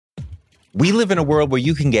We live in a world where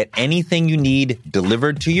you can get anything you need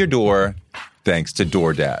delivered to your door thanks to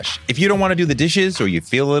DoorDash. If you don't want to do the dishes or you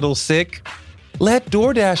feel a little sick, let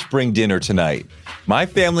DoorDash bring dinner tonight. My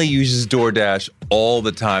family uses DoorDash all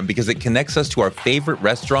the time because it connects us to our favorite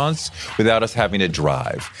restaurants without us having to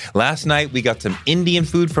drive. Last night, we got some Indian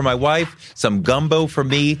food for my wife, some gumbo for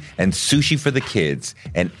me, and sushi for the kids.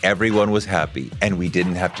 And everyone was happy, and we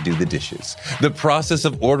didn't have to do the dishes. The process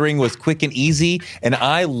of ordering was quick and easy, and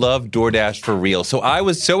I love DoorDash for real. So I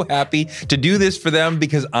was so happy to do this for them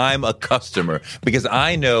because I'm a customer, because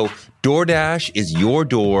I know DoorDash is your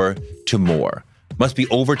door to more. Must be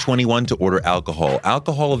over 21 to order alcohol.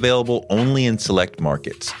 Alcohol available only in select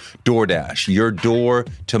markets. DoorDash, your door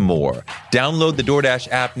to more. Download the DoorDash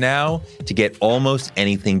app now to get almost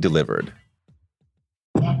anything delivered.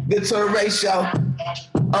 Good to the ratio.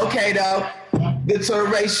 Okay, though. Good to the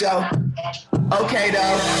ratio. Okay,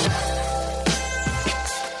 though.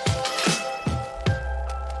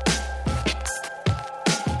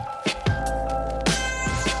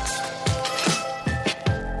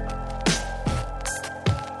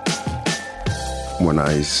 When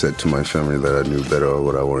I said to my family that I knew better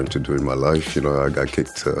what I wanted to do in my life, I got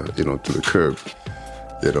kicked, to the curb,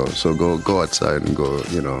 So go outside and go,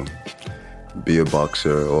 be a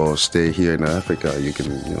boxer or stay here in Africa. You can,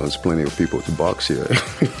 there's plenty of people to box here.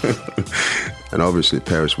 And obviously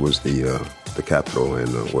Paris was the capital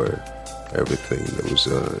and where everything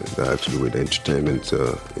that had to do with entertainment,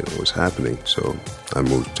 was happening. So I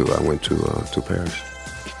went to Paris.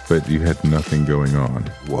 But you had nothing going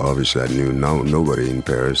on. Well, obviously I knew nobody in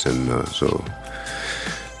Paris, and so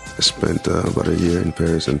I spent about a year in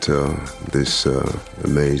Paris until this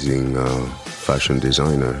amazing fashion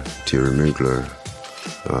designer, Thierry Mugler,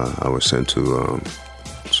 I was sent to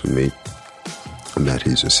meet. I met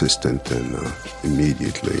his assistant, and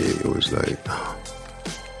immediately it was like,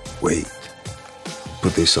 wait,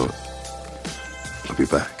 put this on. I'll be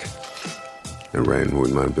back. And ran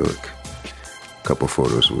with my book. Couple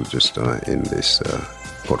photos were just in this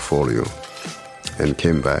portfolio, and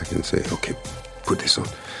came back and said, okay, put this on,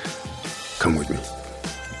 come with me.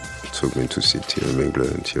 Took me to see Thierry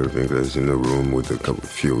Mugler, and Thierry Mugler is in a room with a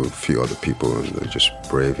few other people, and they're just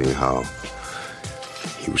braving how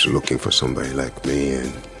he was looking for somebody like me,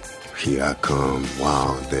 and here I come,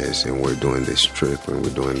 wow, this, and we're doing this trip, and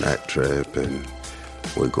we're doing that trip, and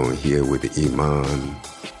we're going here with the Iman,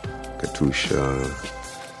 Katusha,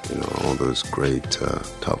 all those great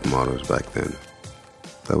top models back then.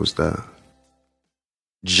 That was that.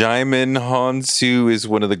 Djimon Hounsou is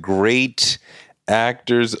one of the great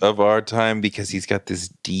actors of our time because he's got this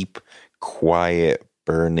deep, quiet,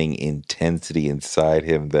 burning intensity inside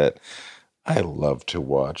him that I love to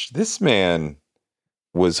watch. This man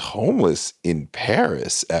was homeless in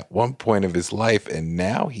Paris at one point of his life, and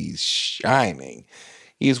now he's shining.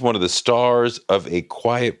 He's one of the stars of A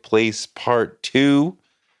Quiet Place Part 2.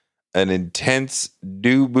 An intense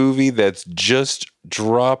new movie that's just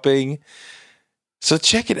dropping. So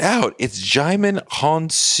check it out. It's Djimon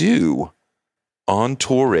Hounsou on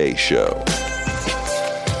Touré Show.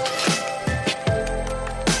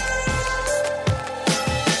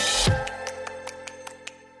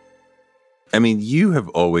 I mean, you have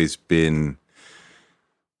always been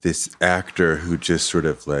this actor who just sort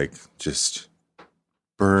of just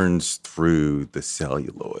burns through the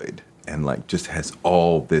celluloid. And just has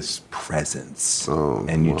all this presence,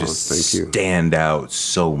 and you just stand out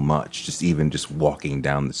so much. Just walking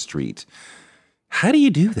down the street. How do you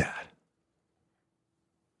do that?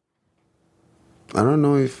 I don't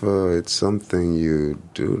know if it's something you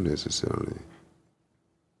do necessarily.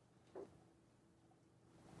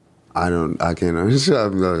 I can't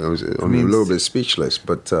understand. I'm a little bit speechless,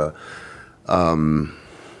 but.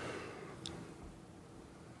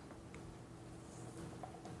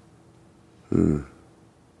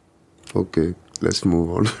 Okay, let's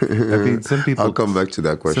move on. I mean, some people. I'll come back to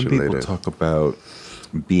that question later. Some people talk about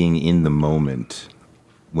being in the moment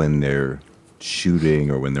when they're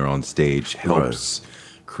shooting or when they're on stage helps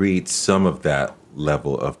create some of that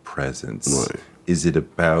level of presence. Right. Is it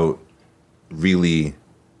about really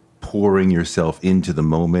pouring yourself into the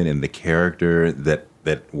moment and the character that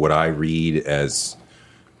what I read as?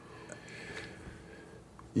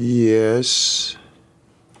 Yes.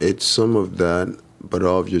 It's some of that, but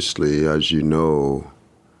obviously, as you know,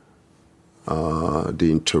 the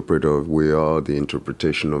interpreter, we are the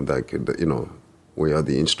interpretation of that, we are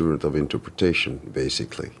the instrument of interpretation,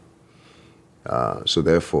 basically. So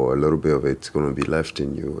therefore, a little bit of it's going to be left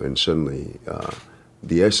in you, and suddenly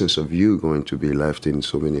the essence of you going to be left in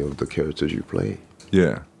so many of the characters you play.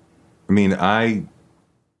 Yeah. I mean, I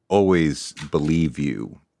always believe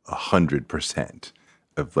you 100%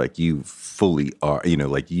 of like you fully are,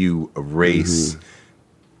 like you erase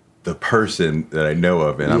the person that I know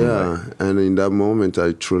of. And I'm like, and in that moment,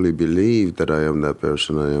 I truly believe that I am that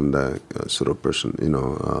person. I am that sort of person,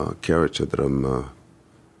 character that I'm,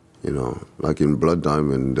 like in Blood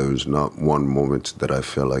Diamond, there was not one moment that I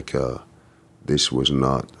felt like this was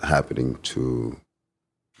not happening to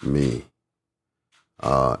me.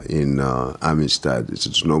 In Amistad,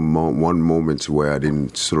 it's no one moment where I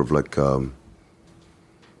didn't sort of like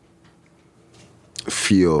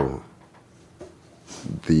feel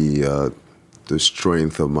the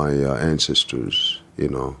strength of my ancestors,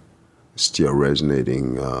 still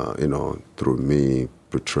resonating, through me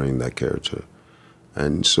portraying that character.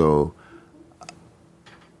 And so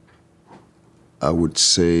I would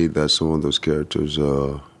say that some of those characters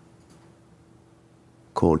are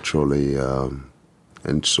culturally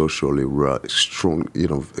and socially strong,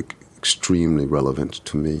 extremely relevant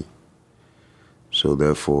to me. So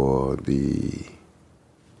therefore, that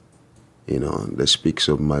speaks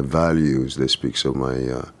of my values, that speaks of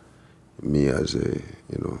my me as a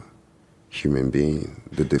human being,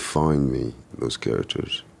 that define me, those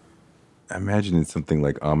characters. I imagine in something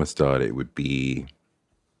like Amistad, it would be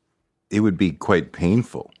quite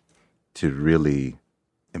painful to really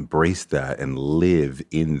embrace that and live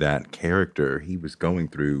in that character. He was going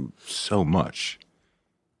through so much.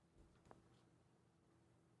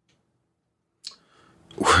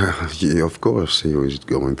 Well, yeah, of course, he was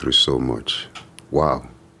going through so much. Wow.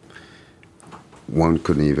 One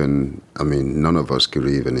couldn't even, none of us could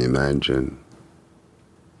even imagine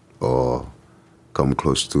or come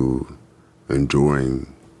close to enduring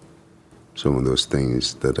some of those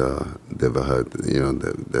things that they've had,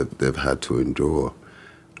 that they've had to endure.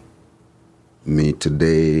 Me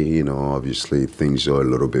today, obviously things are a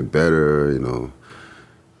little bit better,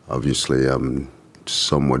 Obviously I'm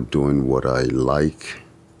somewhat doing what I like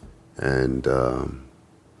and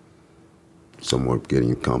somewhat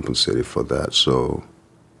getting compensated for that. So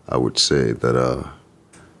I would say that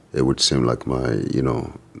it would seem like my,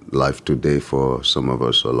 life today for some of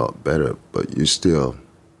us a lot better, but you still,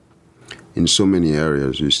 in so many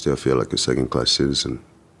areas, you still feel like a second-class citizen,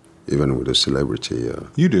 even with a celebrity.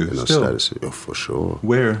 You do, still. Status. Oh, for sure.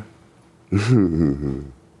 Where?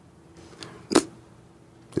 Even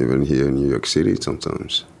here in New York City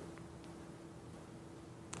sometimes.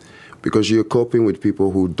 Because you're coping with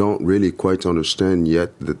people who don't really quite understand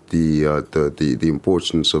yet the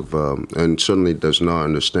importance of, and certainly does not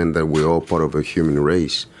understand that we're all part of a human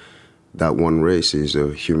race. That one race is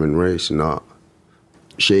a human race, not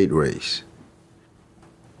shade race.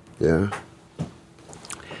 Yeah?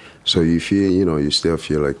 So you feel, you still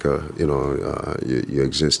feel like, you're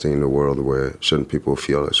existing in a world where certain people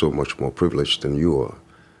feel so much more privileged than you are.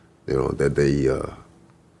 That they,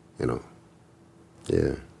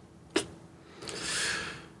 yeah.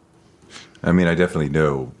 I definitely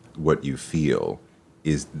know what you feel.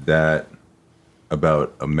 Is that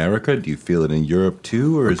about America? Do you feel it in Europe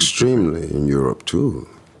too, or extremely in Europe too?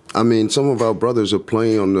 Some of our brothers are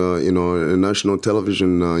playing on, national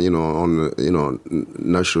television, on,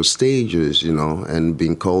 national stages, and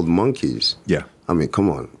being called monkeys. Yeah. Come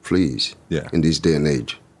on, please. Yeah. In this day and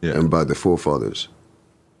age. Yeah. And by the forefathers.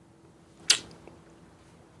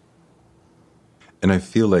 And I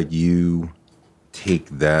feel like you take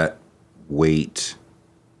that weight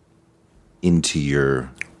into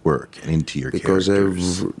your work and into your characters.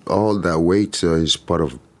 Because all that weight is part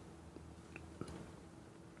of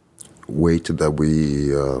weight that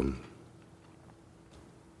we,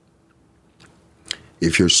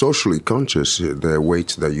 if you're socially conscious, the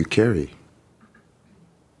weight that you carry.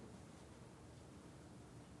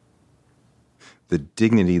 The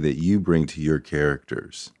dignity that you bring to your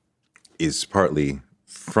characters is partly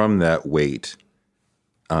from that weight.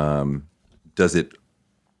 Does it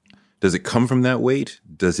come from that weight?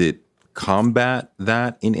 Does it combat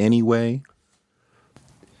that in any way?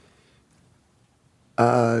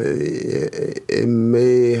 It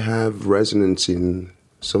may have resonance in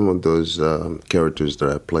some of those characters that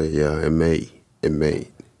I play. Yeah, it may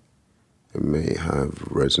have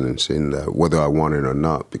resonance in that, whether I want it or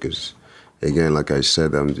not. Because, again, like I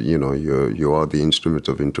said, you are the instrument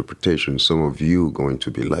of interpretation. Some of you going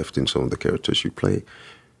to be left in some of the characters you play.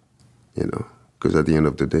 Because at the end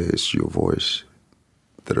of the day, it's your voice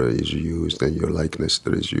that is used and your likeness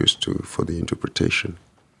that is used for the interpretation.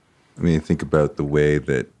 Think about the way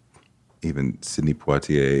that even Sidney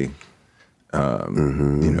Poitier,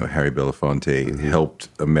 Harry Belafonte helped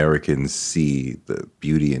Americans see the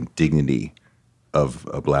beauty and dignity of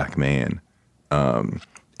a black man,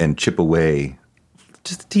 and chip away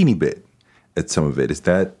just a teeny bit at some of it. Is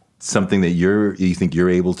that something that you think you're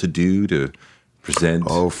able to do to present?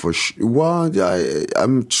 Oh, for sure. Well,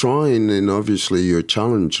 I'm trying, and obviously you're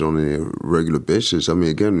challenged on a regular basis. I mean,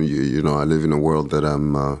 again, you know, I live in a world that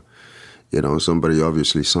I'm, you know, somebody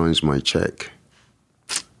obviously signs my check.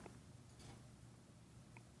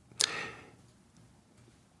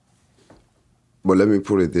 But let me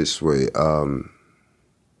put it this way.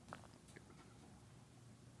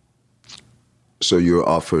 So you're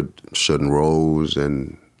offered certain roles,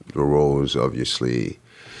 and the roles obviously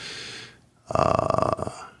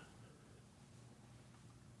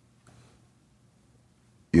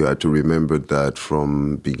you have to remember that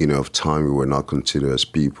from beginning of time we were not considered as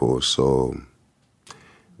people. So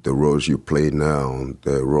the roles you play now,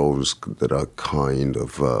 the roles that are kind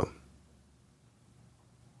of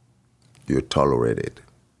you're tolerated.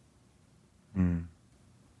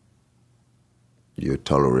 You're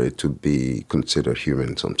tolerated to be considered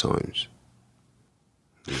human sometimes.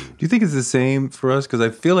 Do you think it's the same for us? Because I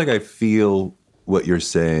feel what you're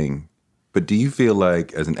saying, but do you feel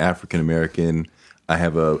like as an African American, I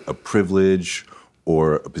have a privilege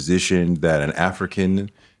or a position that an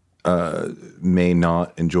African may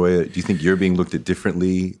not enjoy it? Do you think you're being looked at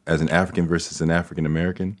differently as an African versus an African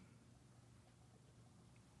American?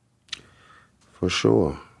 For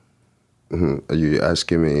sure. Are you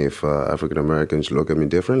asking me if African Americans look at me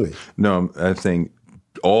differently? No, I'm saying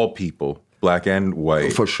all people, black and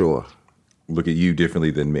white. For sure. Look at you differently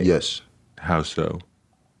than me. Yes. How so?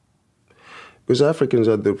 Because Africans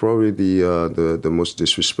are probably the most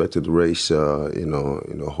disrespected race, in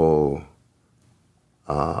the whole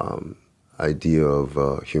idea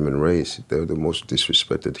of human race. They're the most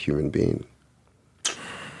disrespected human being.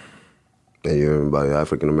 And even by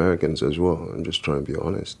African Americans as well. I'm just trying to be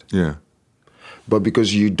honest. Yeah. But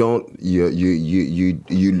because you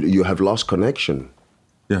have lost connection.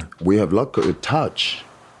 Yeah. We have lost touch.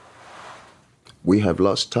 We have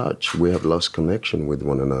lost touch. We have lost connection with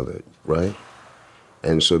one another, right?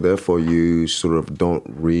 And so therefore you sort of don't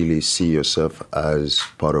really see yourself as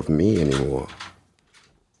part of me anymore.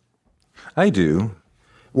 I do.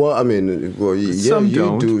 Well, I mean, yeah, some you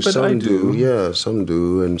don't, do, but some I do. do. Yeah, some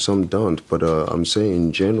do, and some don't. But I'm saying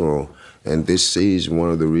in general, and this is one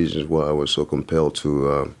of the reasons why I was so compelled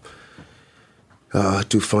to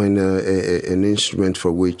find an instrument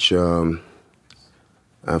for which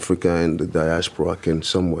Africa and the diaspora can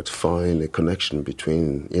somewhat find a connection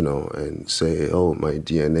between, and say, oh, my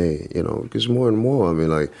DNA, because more and more, I mean,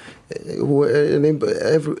 like,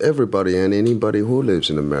 everybody and anybody who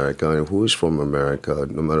lives in America and who is from America,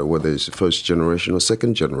 no matter whether it's first generation or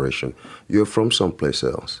second generation, you're from someplace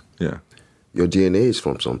else. Yeah. Your DNA is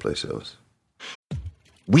from someplace else.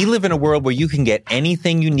 We live in a world where you can get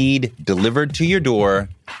anything you need delivered to your door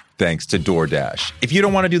thanks to DoorDash. If you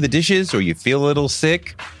don't want to do the dishes or you feel a little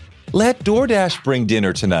sick, let DoorDash bring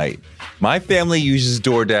dinner tonight. My family uses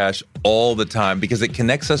DoorDash all the time because it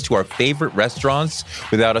connects us to our favorite restaurants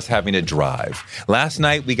without us having to drive. Last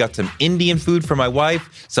night, we got some Indian food for my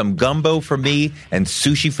wife, some gumbo for me, and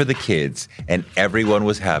sushi for the kids. And everyone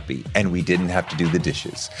was happy, and we didn't have to do the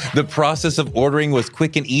dishes. The process of ordering was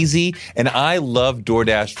quick and easy, and I love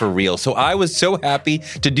DoorDash for real. So I was so happy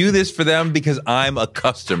to do this for them because I'm a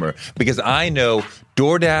customer, because I know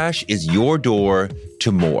DoorDash is your door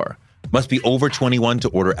to more. Must be over 21 to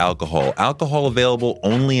order alcohol. Alcohol available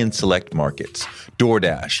only in select markets.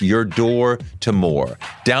 DoorDash, your door to more.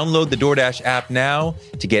 Download the DoorDash app now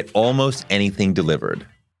to get almost anything delivered.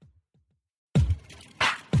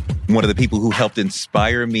 One of the people who helped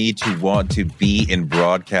inspire me to want to be in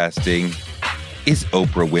broadcasting is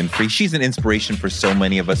Oprah Winfrey. She's an inspiration for so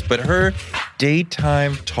many of us, but her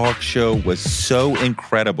daytime talk show was so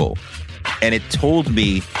incredible. And it told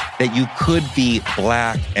me that you could be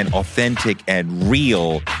black and authentic and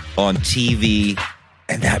real on TV,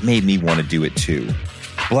 and that made me want to do it too.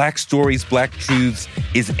 Black Stories, Black Truths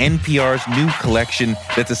is NPR's new collection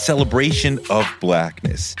that's a celebration of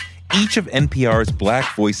blackness. Each of NPR's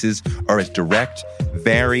black voices are as direct,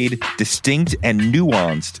 varied, distinct, and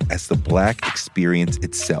nuanced as the black experience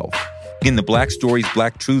itself. In the Black Stories,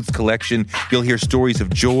 Black Truths collection, you'll hear stories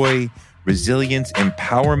of joy, resilience,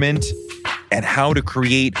 empowerment, and how to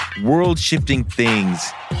create world-shifting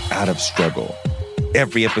things out of struggle.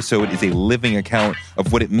 Every episode is a living account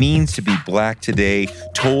of what it means to be black today,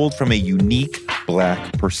 told from a unique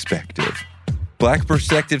black perspective. Black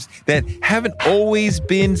perspectives that haven't always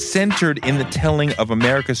been centered in the telling of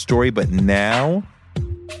America's story, but now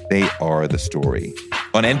they are the story.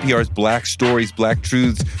 On NPR's Black Stories, Black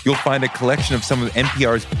Truths, you'll find a collection of some of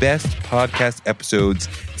NPR's best podcast episodes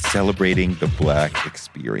celebrating the Black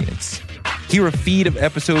experience. Hear a feed of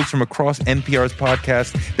episodes from across NPR's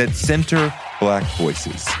podcasts that center Black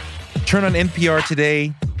voices. Turn on NPR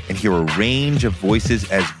today and hear a range of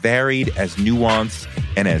voices as varied, as nuanced,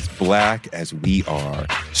 and as Black as we are.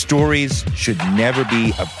 Stories should never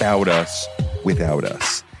be about us without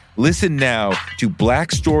us. Listen now to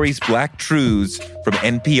Black Stories, Black Truths from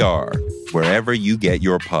NPR, wherever you get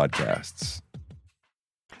your podcasts.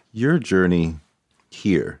 Your journey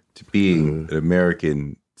here to being an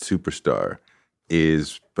American superstar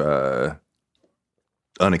is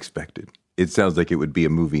unexpected. It sounds like it would be a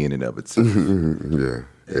movie in and of itself. Yeah,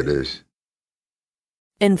 it is.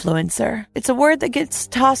 Influencer. It's a word that gets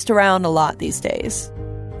tossed around a lot these days.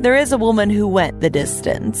 There is a woman who went the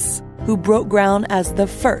distance, who broke ground as the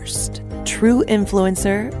first true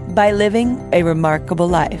influencer by living a remarkable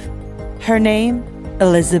life. Her name,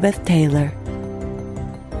 Elizabeth Taylor.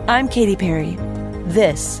 I'm Katy Perry.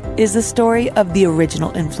 This is the story of the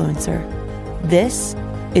original influencer. This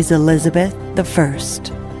is Elizabeth the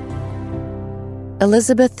First.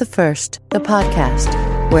 Elizabeth the First, the podcast,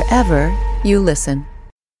 wherever you listen.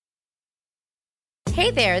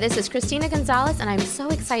 Hey there, this is Christina Gonzalez, and I'm so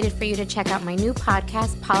excited for you to check out my new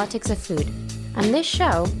podcast, Politics of Food. On this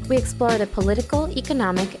show, we explore the political,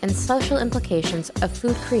 economic, and social implications of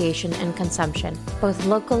food creation and consumption, both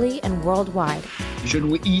locally and worldwide. Should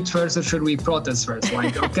we eat first or should we protest first?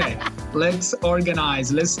 Like, okay, let's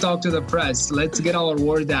organize, let's talk to the press, let's get our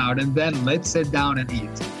word out, and then let's sit down and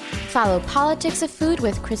eat. Follow Politics of Food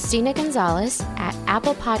with Christina Gonzalez at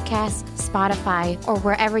Apple Podcasts, Spotify, or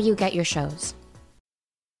wherever you get your shows.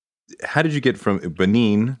 How did you get from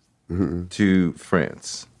Benin to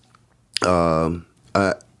France? I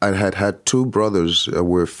had two brothers.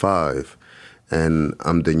 We're five, and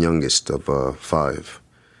I'm the youngest of five.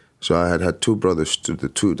 So I had two brothers.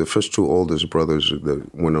 The first two oldest brothers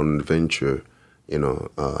that went on an adventure,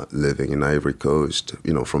 living in Ivory Coast.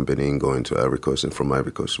 From Benin going to Ivory Coast, and from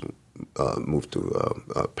Ivory Coast moved to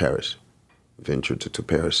Paris, ventured to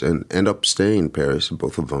Paris, and end up staying in Paris,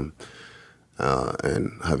 both of them.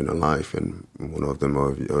 And having a life, and one of them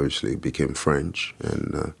obviously became French,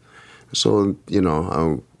 and so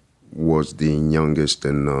I was the youngest,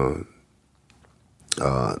 and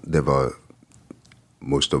they were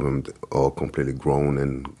most of them all completely grown,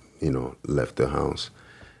 and left the house,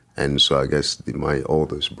 and so I guess my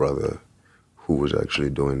oldest brother, who was actually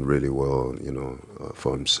doing really well,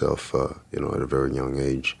 for himself, at a very young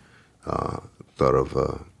age, thought of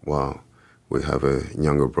wow. We have a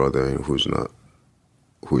younger brother who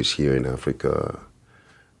is here in Africa.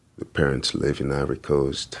 The parents live in Ivory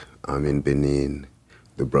Coast. I'm in Benin.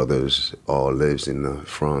 The brothers all lives in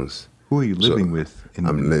France. Who are you living with?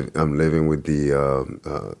 I'm living with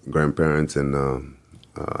the grandparents and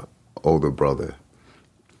older brother.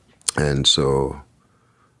 And so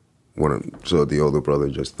the older brother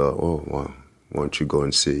just thought, oh, well, why don't you go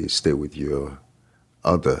and stay with your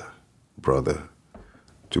other brother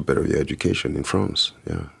to better your education in France,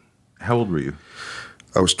 yeah. How old were you?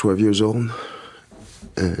 I was 12 years old.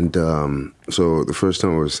 And so the first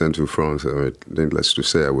time I was sent to France, needless to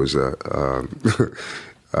say, I was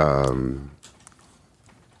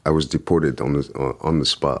deported on the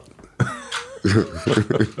spot.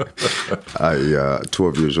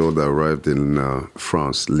 12 years old, I arrived in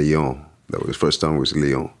France, Lyon. That was the first time was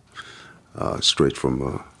Lyon, straight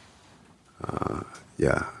from...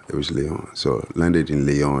 it was Lyon. So landed in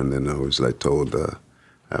Lyon, and then I was told I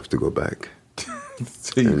have to go back.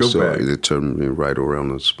 So you go back. They turned me right around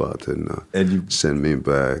the spot and you sent me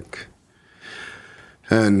back.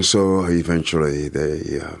 And so eventually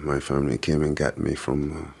my family came and got me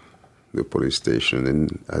from the police station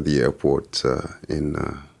and at the airport in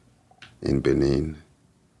Benin.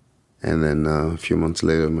 And then a few months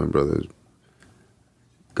later, my brother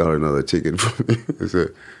got another ticket for me. He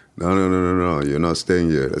said, No, you're not staying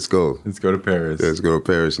here. Let's go. Let's go to Paris. Let's go to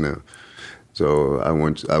Paris now. So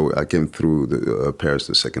I came through Paris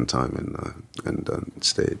the second time and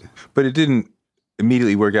stayed. But it didn't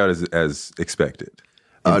immediately work out as expected.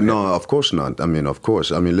 No, of course not. I mean, of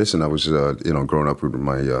course. I mean, listen, I was, growing up with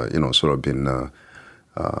my, sort of been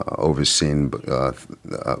overseen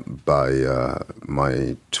by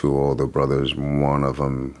my two older brothers. One of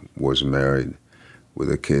them was married with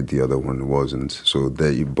a kid, the other one wasn't. So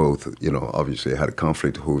they both, obviously had a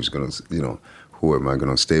conflict. Who's going to, who am I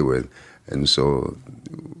going to stay with? And so,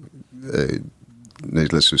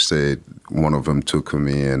 needless to say, one of them took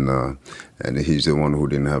me, and he's the one who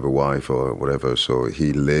didn't have a wife or whatever. So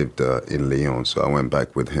he lived in Lyon. So I went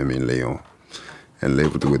back with him in Lyon and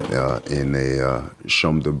lived in a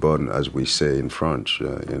chambre de bonne, as we say in French.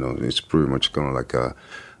 It's pretty much kind of like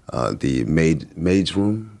the maid's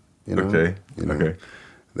room. You know? Okay. Okay.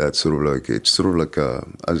 That's sort of like, it's sort of like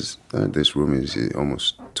this room is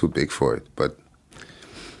almost too big for it, but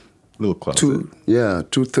A little closet.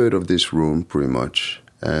 2/3 of this room pretty much,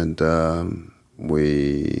 and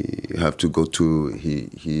we have to go to.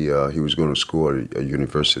 He was going to school at a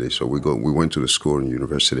university, so we went to the school and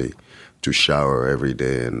university to shower every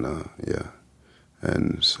day, and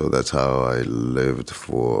and so that's how I lived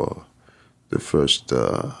for the first.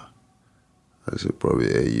 I said probably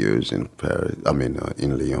 8 years in Paris. I mean,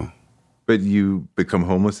 in Lyon. But you become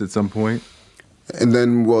homeless at some point? And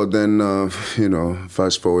then,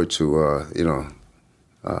 fast forward to,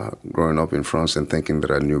 growing up in France and thinking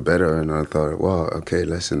that I knew better. And I thought, well, okay,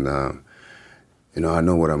 listen, I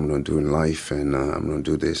know what I'm going to do in life, and I'm going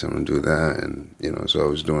to do this, I'm going to do that. And, so I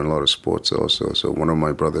was doing a lot of sports also. So one of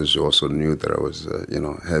my brothers also knew that I was,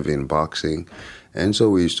 heavy in boxing. And so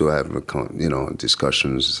we used to have,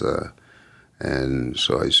 discussions. And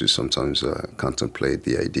so I used to sometimes contemplate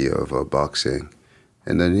the idea of boxing.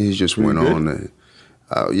 And then he just went on. And,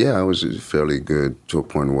 I was fairly good to a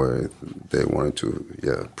point where they wanted to,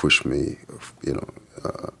 push me,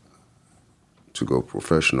 to go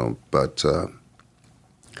professional. But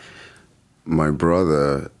my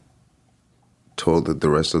brother told the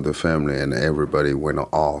rest of the family, and everybody went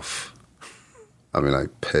off. I mean,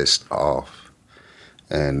 like pissed off.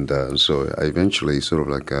 And so I eventually sort of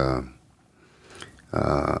like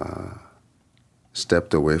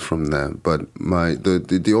stepped away from that. But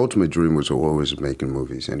the ultimate dream was always making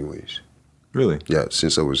movies anyways. Really? Yeah,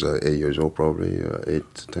 since I was 8 years old, probably 8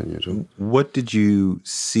 to 10 years old. What did you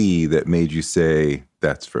see that made you say,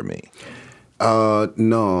 that's for me?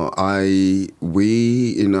 No,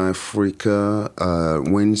 we in Africa,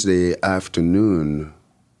 Wednesday afternoon,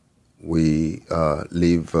 we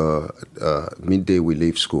leave, midday we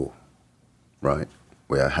leave school, right?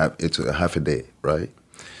 It's a half a day, right?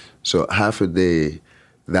 So half a day,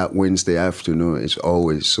 that Wednesday afternoon is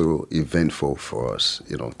always so eventful for us,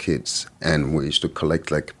 kids. And we used to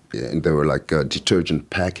collect and there were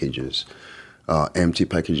detergent packages, empty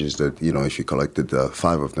packages that, if you collected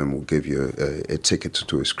 5 of them, will give you a ticket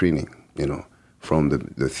to a screening, from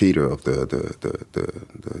the theater of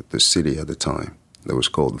the city at the time. That was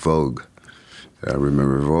called Vogue. I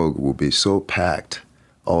remember Vogue would be so packed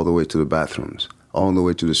all the way to the bathrooms, all the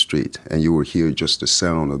way to the street, and you would hear just the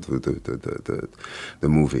sound of the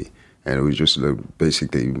movie. And it was just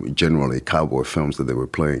basically generally cowboy films that they were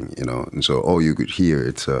playing, And so all you could hear,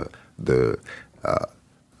 it's the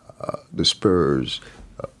spurs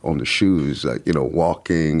on the shoes,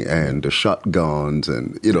 walking, and the shotguns,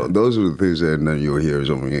 and those are the things. And then you'll hear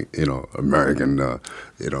some, American,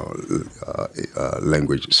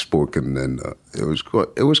 language spoken, and it was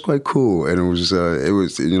quite cool. And it was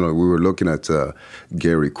we were looking at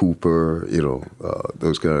Gary Cooper,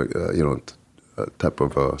 those kind of type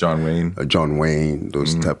of John Wayne,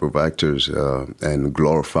 those type of actors, and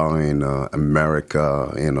glorifying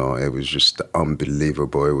America. It was just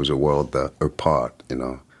unbelievable. It was a world apart,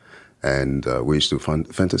 and we used to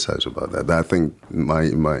fantasize about that. I think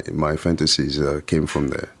my fantasies came from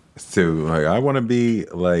there. So, I want to be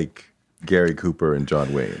like Gary Cooper and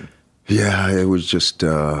John Wayne. Yeah, it was just,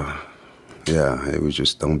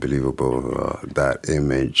 unbelievable. That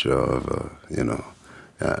image of,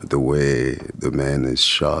 the way the man is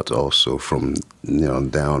shot also from,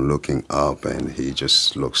 down looking up, and he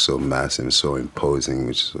just looks so massive, so imposing,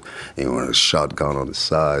 with a shotgun on the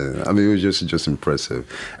side. I mean, it was just impressive.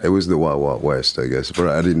 It was the Wild Wild West, I guess, but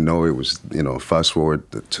I didn't know it was, fast forward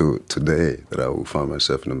to today that I would find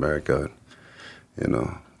myself in America,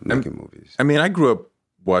 making movies. I mean, I grew up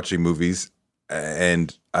watching movies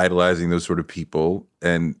and idolizing those sort of people,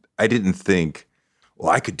 and I didn't think,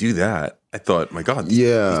 well, I could do that. I thought, my God,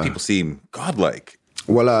 these people seem godlike.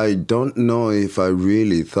 Well, I don't know if I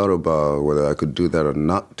really thought about whether I could do that or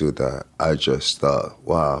not do that. I just thought,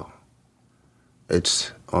 wow,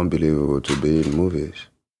 it's unbelievable to be in movies.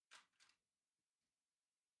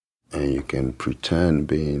 And you can pretend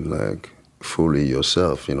being fully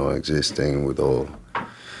yourself, existing with all.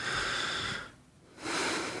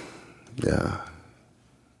 Yeah.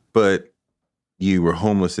 But you were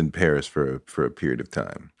homeless in Paris for a period of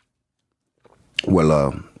time.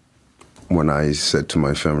 Well, when I said to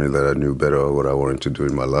my family that I knew better what I wanted to do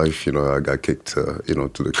in my life, I got kicked, to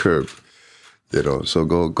the curb, So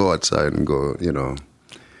go outside and go,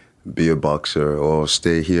 be a boxer, or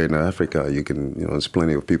stay here in Africa. You can, there's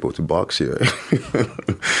plenty of people to box here.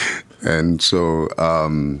 And so,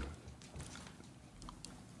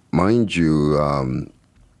 mind you,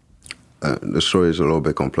 the story is a little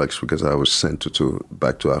bit complex because I was sent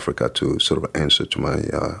back to Africa to sort of answer to my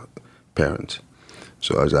parents.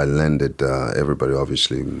 So as I landed, everybody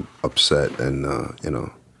obviously upset, and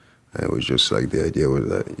it was just like the idea was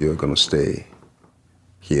that you're gonna stay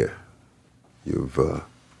here. You've,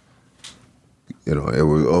 it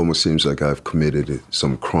almost seems like I've committed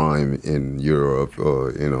some crime in Europe,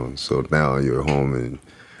 or so now you're home and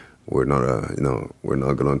we're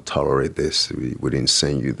not gonna tolerate this. We didn't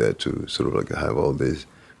send you there to sort of like have all these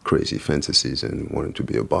crazy fantasies and wanting to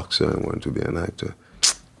be a boxer and wanting to be an actor.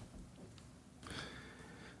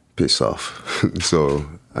 Piss off. So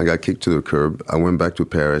I got kicked to the curb. I went back to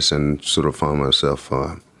Paris and sort of found myself,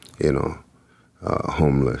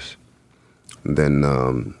 homeless. Then,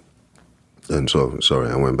 I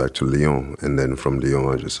went back to Lyon. And then from Lyon,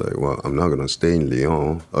 I just like, well, I'm not going to stay in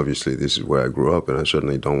Lyon. Obviously, this is where I grew up, and I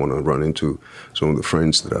certainly don't want to run into some of the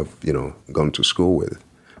friends that I've, gone to school with.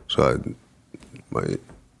 So I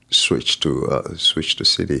switched to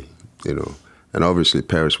city, And obviously,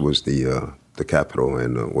 Paris was the capital,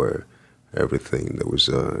 and where everything that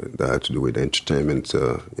had to do with entertainment,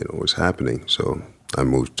 was happening. So I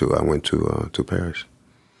went to Paris.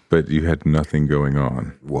 But you had nothing going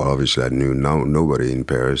on. Well, obviously I knew nobody in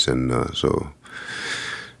Paris, and so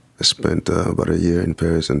I spent about a year in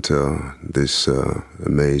Paris until this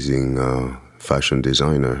amazing fashion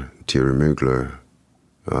designer, Thierry Mugler,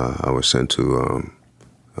 I was sent to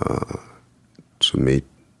meet,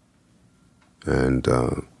 and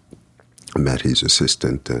I met his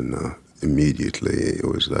assistant, and immediately it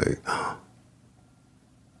was like,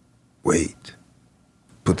 wait,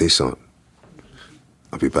 put this on.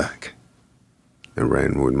 I'll be back. And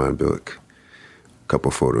ran with my book. A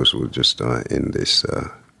couple photos were just in this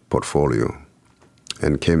portfolio.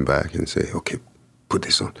 And came back and said, okay, put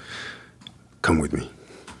this on. Come with me.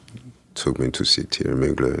 Took me to see Thierry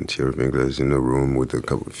Mugler. And Thierry Mugler is in a room with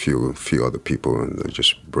few other people, and they're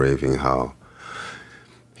just braving how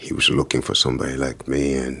he was looking for somebody like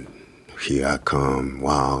me, and here I come,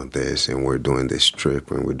 wow, this, and we're doing this trip,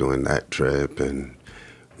 and we're doing that trip, and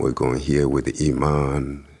we're going here with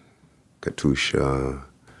Djimon, Katusha,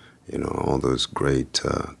 all those great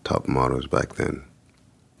top models back then.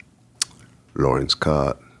 Lauren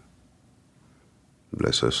Scott,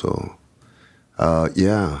 bless her soul.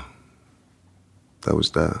 Yeah, that was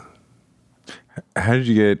that. How did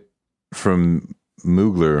you get from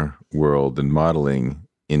Mugler world and modeling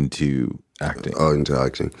into acting? Into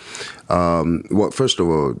acting. Well, first of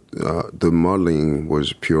all, the modeling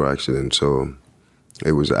was pure accident, so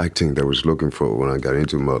it was acting that I was looking for when I got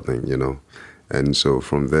into modeling, And so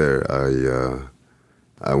from there,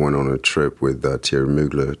 I went on a trip with Thierry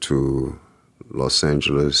Mugler to Los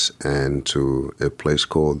Angeles and to a place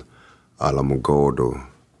called Alamogordo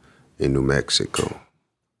in New Mexico.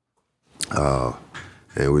 And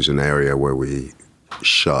it was an area where we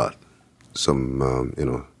shot some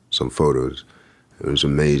photos. It was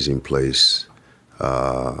an amazing place.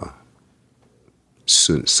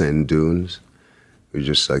 Sand dunes. It was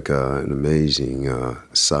just like an amazing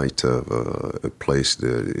sight of a place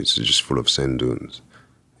that it's just full of sand dunes,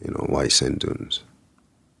 white sand dunes,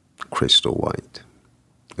 crystal white.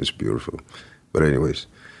 It's beautiful. But anyways,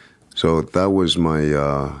 so that was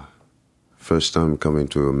my first time coming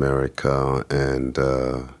to America, and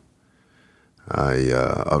I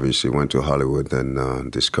obviously went to Hollywood and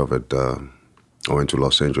discovered, I went to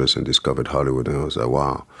Los Angeles and discovered Hollywood, and I was like,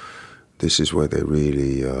 wow. This is where they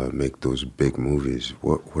really make those big movies.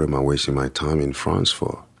 What am I wasting my time in France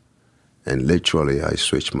for? And literally, I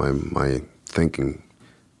switched my thinking,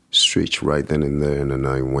 switched right then and there, and then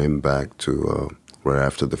I went back to, right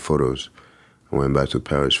after the photos, I went back to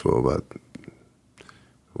Paris for about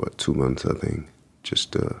 2 months, I think.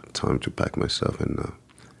 Just time to pack myself, and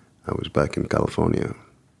I was back in California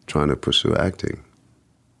trying to pursue acting.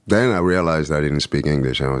 Then I realized I didn't speak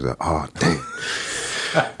English, and I was like, oh, dang.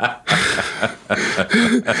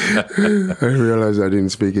 I realized I didn't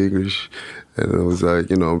speak English, and I was like,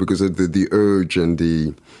 because of the urge and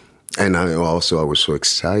I was so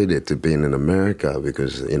excited to be in America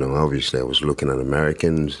because, obviously I was looking at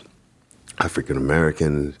Americans, African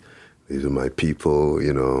Americans, these are my people,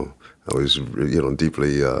 I was,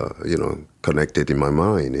 deeply, connected in my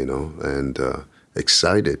mind, and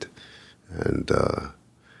excited, and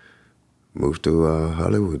moved to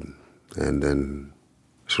Hollywood, and then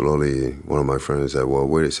slowly, one of my friends said, well,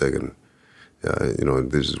 wait a second.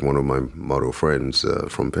 This is one of my model friends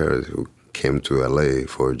from Paris who came to LA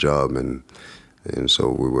for a job, and so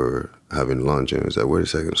we were having lunch, and he said, wait a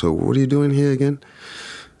second, so what are you doing here again?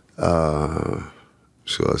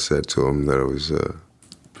 So I said to him that I was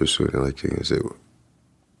pursuing acting. I said,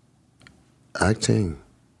 acting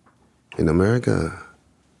in America,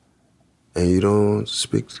 and you don't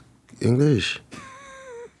speak English?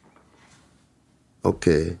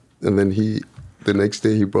 okay. And then the next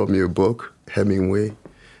day he brought me a book, Hemingway.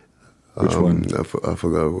 Which one? I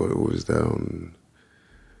forgot what it was down.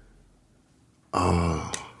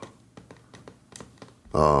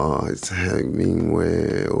 It's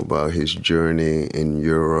Hemingway about his journey in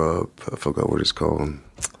Europe. I forgot what it's called.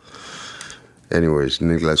 Anyways,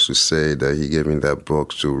 needless to say that he gave me that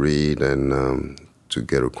book to read and to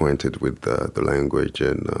get acquainted with the language.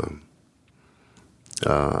 And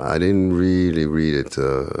I didn't really read it.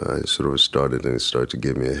 I sort of started and it started to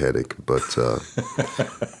give me a headache. But,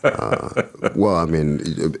 well, I mean,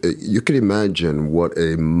 you can imagine what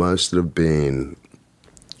it must have been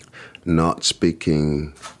not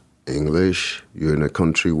speaking English. You're in a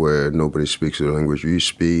country where nobody speaks the language you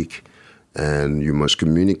speak, and you must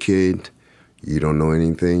communicate. You don't know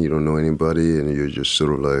anything, you don't know anybody, and you're just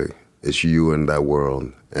sort of like, it's you in that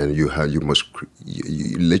world. And you must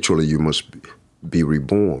be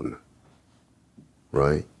reborn,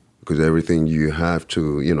 right? Because everything you have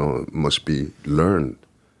to, must be learned.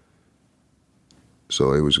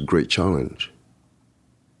 So it was a great challenge,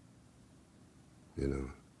 Did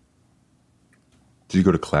you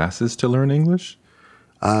go to classes to learn English?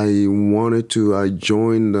 I wanted to. I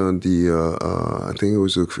joined I think it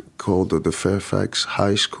was called the Fairfax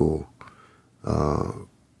High School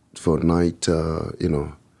for night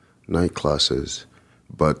classes.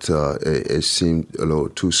 But it seemed a little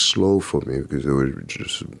too slow for me because there were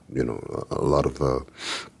just, a lot of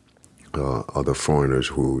other foreigners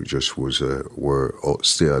who just were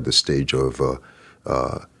still at the stage of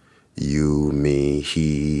you, me,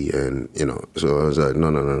 he, and, So I was like,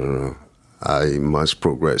 no. I must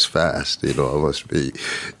progress fast, I must be,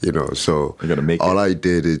 so you gotta make all I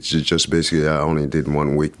did is just basically, I only did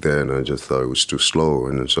 1 week there and I just thought it was too slow.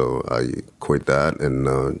 And so I quit that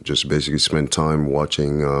and just basically spent time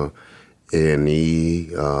watching A&E,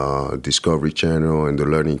 Discovery Channel and the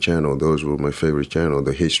Learning Channel. Those were my favorite channel.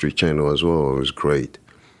 The History Channel as well. It was great.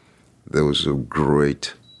 That was a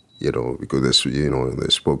great, because they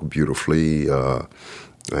spoke beautifully,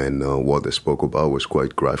 and what they spoke about was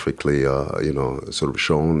quite graphically, sort of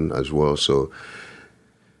shown as well. So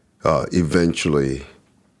eventually,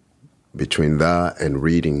 between that and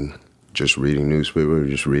just reading newspaper,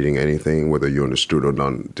 just reading anything, whether you understood or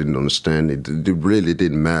not, didn't understand, it really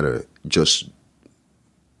didn't matter. Just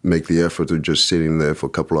make the effort of just sitting there for a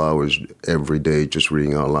couple of hours every day, just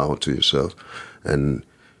reading out loud to yourself. And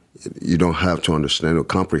you don't have to understand or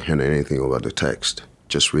comprehend anything about the text.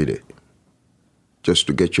 Just read it. Just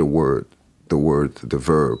to get your the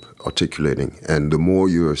verb, articulating. And the more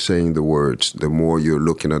you're saying the words, the more you're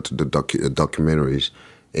looking at the documentaries,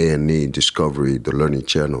 A&E, Discovery, the Learning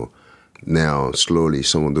Channel. Now, slowly,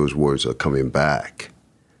 some of those words are coming back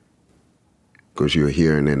because you're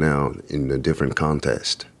hearing it now in a different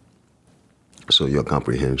context. So your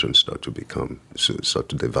comprehension start to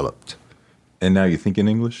develop. And now you think in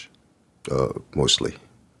English? Mostly.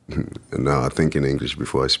 And now I think in English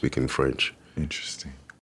before I speak in French. Interesting.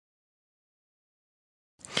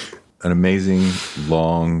 An amazing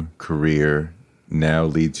long career now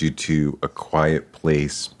leads you to A Quiet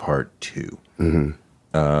Place Part 2,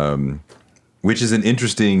 which is an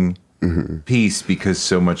interesting piece because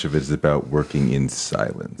so much of it is about working in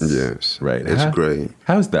silence. Yes. Right. It's great.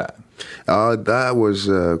 How's that? That was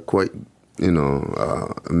quite,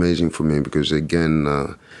 amazing for me because, again,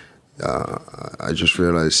 I just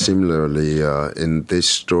realized similarly in this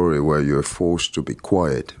story where you're forced to be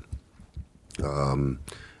quiet and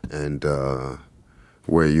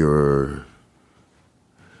where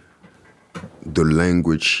the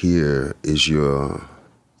language here is your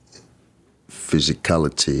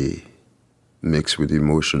physicality mixed with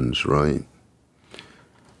emotions, right?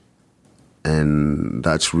 And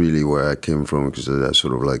that's really where I came from because that's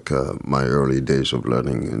sort of like my early days of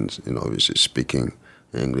learning and, obviously speaking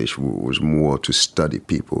English was more to study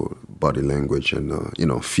people, body language and,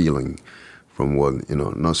 feeling from what,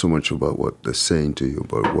 not so much about what they're saying to you,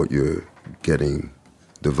 but what you're getting,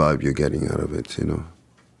 the vibe you're getting out of it,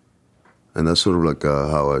 And that's sort of like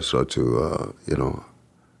how I start to,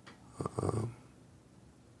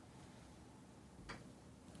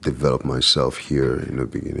 develop myself here in the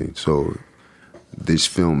beginning. So this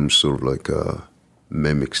film sort of like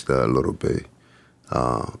mimics that a little bit.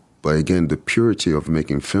 But again, the purity of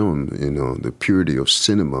making film, the purity of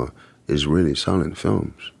cinema is really silent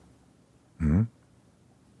films. Mm-hmm.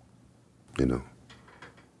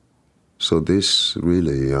 So this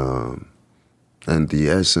really, and the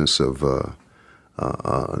essence of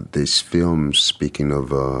this film, speaking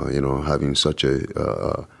of, having such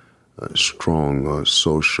a strong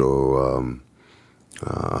social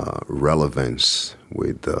relevance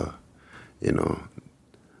with,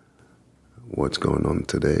 what's going on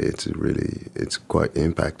today, it's quite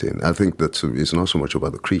impacting. I think that it's not so much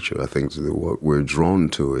about the creature. I think what we're drawn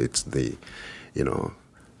to, it's these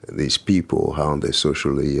people, how they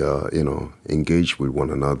socially, engage with one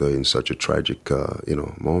another in such a tragic,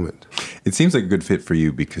 moment. It seems like a good fit for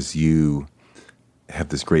you because you have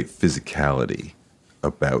this great physicality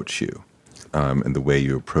about you, and the way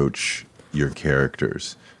you approach your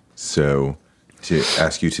characters. So to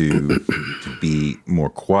ask you to be more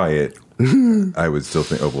quiet, I would still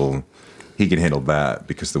think, oh, well, he can handle that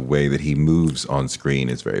because the way that he moves on screen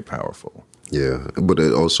is very powerful. Yeah, but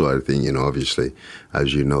also I think, obviously,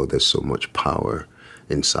 as you know, there's so much power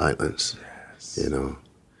in silence, yes.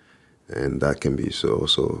 And that can be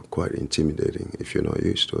also quite intimidating if you're not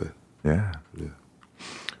used to it. Yeah.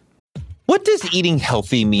 What does eating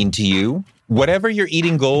healthy mean to you? Whatever your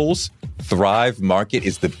eating goals, Thrive Market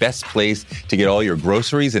is the best place to get all your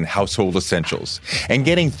groceries and household essentials. And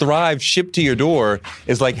getting Thrive shipped to your door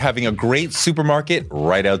is like having a great supermarket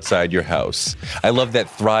right outside your house. I love that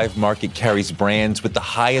Thrive Market carries brands with the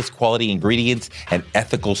highest quality ingredients and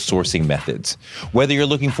ethical sourcing methods. Whether you're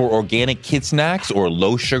looking for organic kid snacks or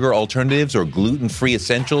low-sugar alternatives or gluten-free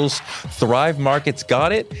essentials, Thrive Market's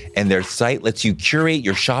got it, and their site lets you curate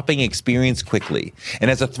your shopping experience quickly.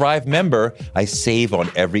 And as a Thrive member, I save on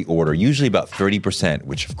every order, usually about 30%,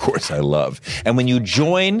 which of course I love. And when you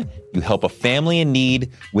join, you help a family in need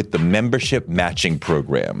with the membership matching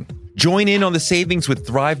program. Join in on the savings with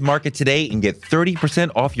Thrive Market today and get 30%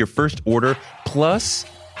 off your first order plus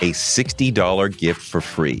a $60 gift for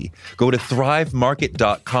free. Go to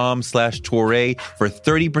thrivemarket.com/Toure for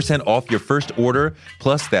 30% off your first order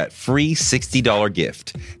plus that free $60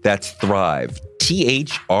 gift. That's Thrive,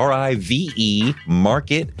 THRIVE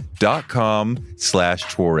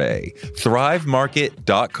market.com/Toure.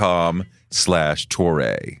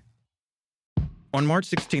 thrivemarket.com/Toure. On March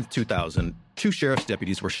 16, 2000, 2 sheriff's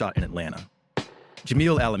deputies were shot in Atlanta.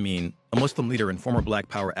 Jamil Al-Amin, a Muslim leader and former Black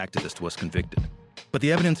Power activist, was convicted. But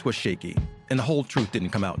the evidence was shaky, and the whole truth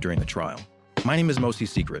didn't come out during the trial. My name is Mosi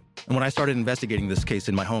Secret, and when I started investigating this case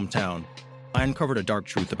in my hometown, I uncovered a dark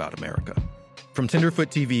truth about America. From Tenderfoot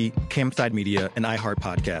TV, Campside Media, and iHeart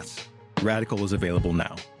Podcasts, Radical is available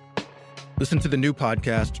now. Listen to the new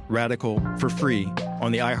podcast, Radical, for free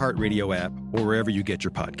on the iHeartRadio app or wherever you get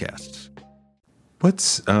your podcasts.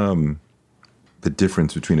 What's the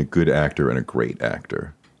difference between a good actor and a great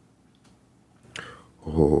actor?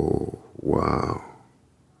 Oh, wow.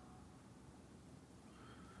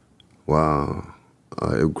 Wow.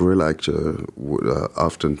 A great actor would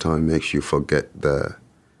oftentimes makes you forget the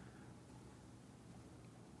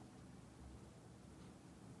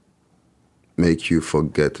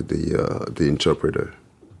interpreter.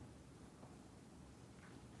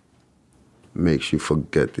 Makes you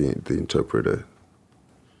forget the interpreter.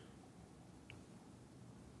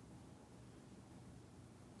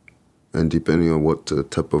 And depending on what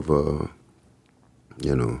type of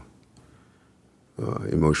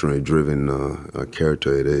emotionally driven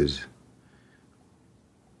character it is,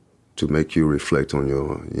 to make you reflect on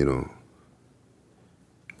your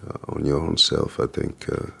on your own self, I think.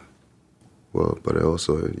 But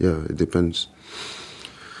also, it depends.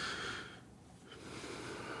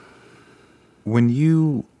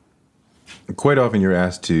 Quite often you're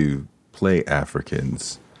asked to play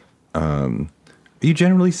Africans, are you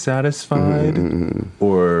generally satisfied,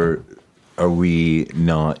 or are we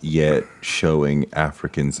not yet showing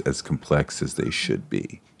Africans as complex as they should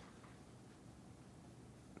be?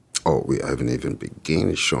 Oh, we haven't even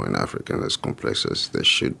begun showing Africans as complex as they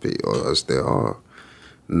should be or as they are.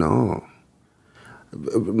 No.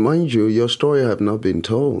 Mind you, your story have not been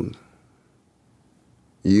told.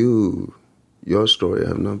 Your story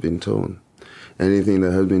have not been told. Anything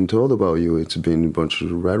that has been told about you, it's been a bunch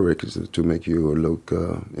of rhetoric to make you look,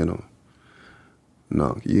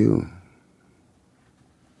 not you.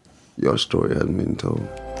 Your story hasn't been told.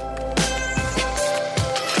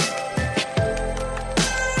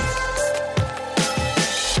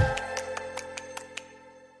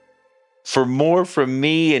 For more from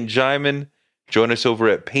me and Djimon, join us over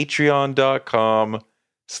at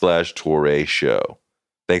patreon.com/Toure Show.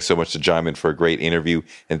 Thanks so much to Djimon for a great interview,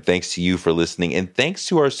 and thanks to you for listening. And thanks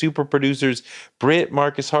to our super producers, Britt,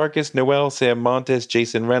 Marcus Harkis, Noel, Sam Montes,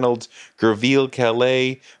 Jason Reynolds, Gerville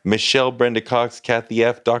Calais, Michelle Brenda Cox, Kathy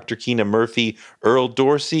F., Dr. Keena Murphy, Earl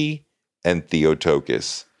Dorsey, and Theo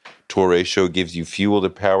Tokus. Toure Show gives you fuel to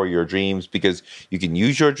power your dreams because you can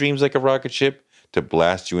use your dreams like a rocket ship to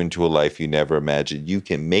blast you into a life you never imagined. You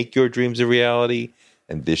can make your dreams a reality,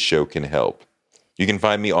 and this show can help. You can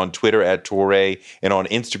find me on Twitter at Torre and on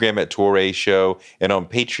Instagram at Torre Show and on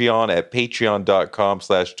Patreon at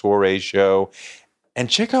patreon.com/Torre Show. And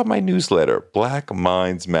check out my newsletter, Black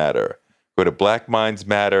Minds Matter. Go to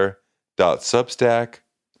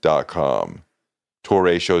blackmindsmatter.substack.com.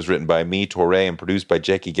 Torre Show is written by me, Torre, and produced by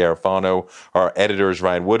Jackie Garofano. Our editor is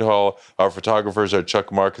Ryan Woodhull. Our photographers are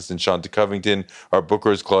Chuck Marcus and Shanta Covington. Our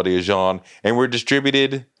booker is Claudia Jean. And we're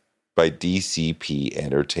distributed by DCP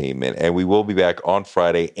Entertainment. And we will be back on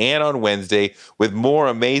Friday and on Wednesday with more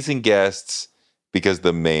amazing guests because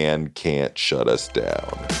the man can't shut us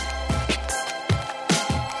down.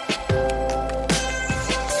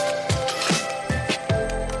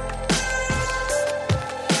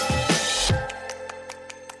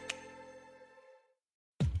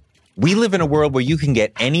 We live in a world where you can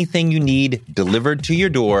get anything you need delivered to your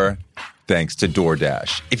door thanks to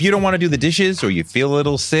DoorDash. If you don't want to do the dishes or you feel a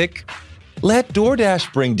little sick, let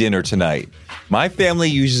DoorDash bring dinner tonight. My family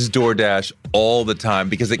uses DoorDash all the time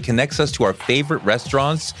because it connects us to our favorite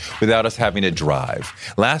restaurants without us having to drive.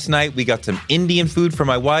 Last night, we got some Indian food for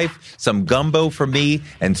my wife, some gumbo for me,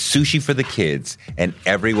 and sushi for the kids. And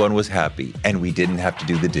everyone was happy, and we didn't have to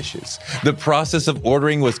do the dishes. The process of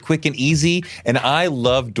ordering was quick and easy, and I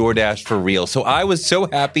love DoorDash for real. So I was so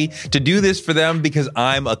happy to do this for them because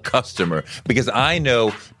I'm a customer, because I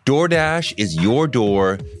know DoorDash is your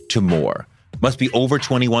door to more. Must be over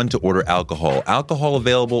 21 to order alcohol. Alcohol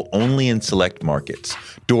available only in select markets.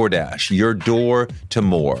 DoorDash, your door to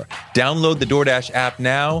more. Download the DoorDash app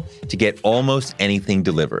now to get almost anything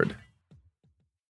delivered.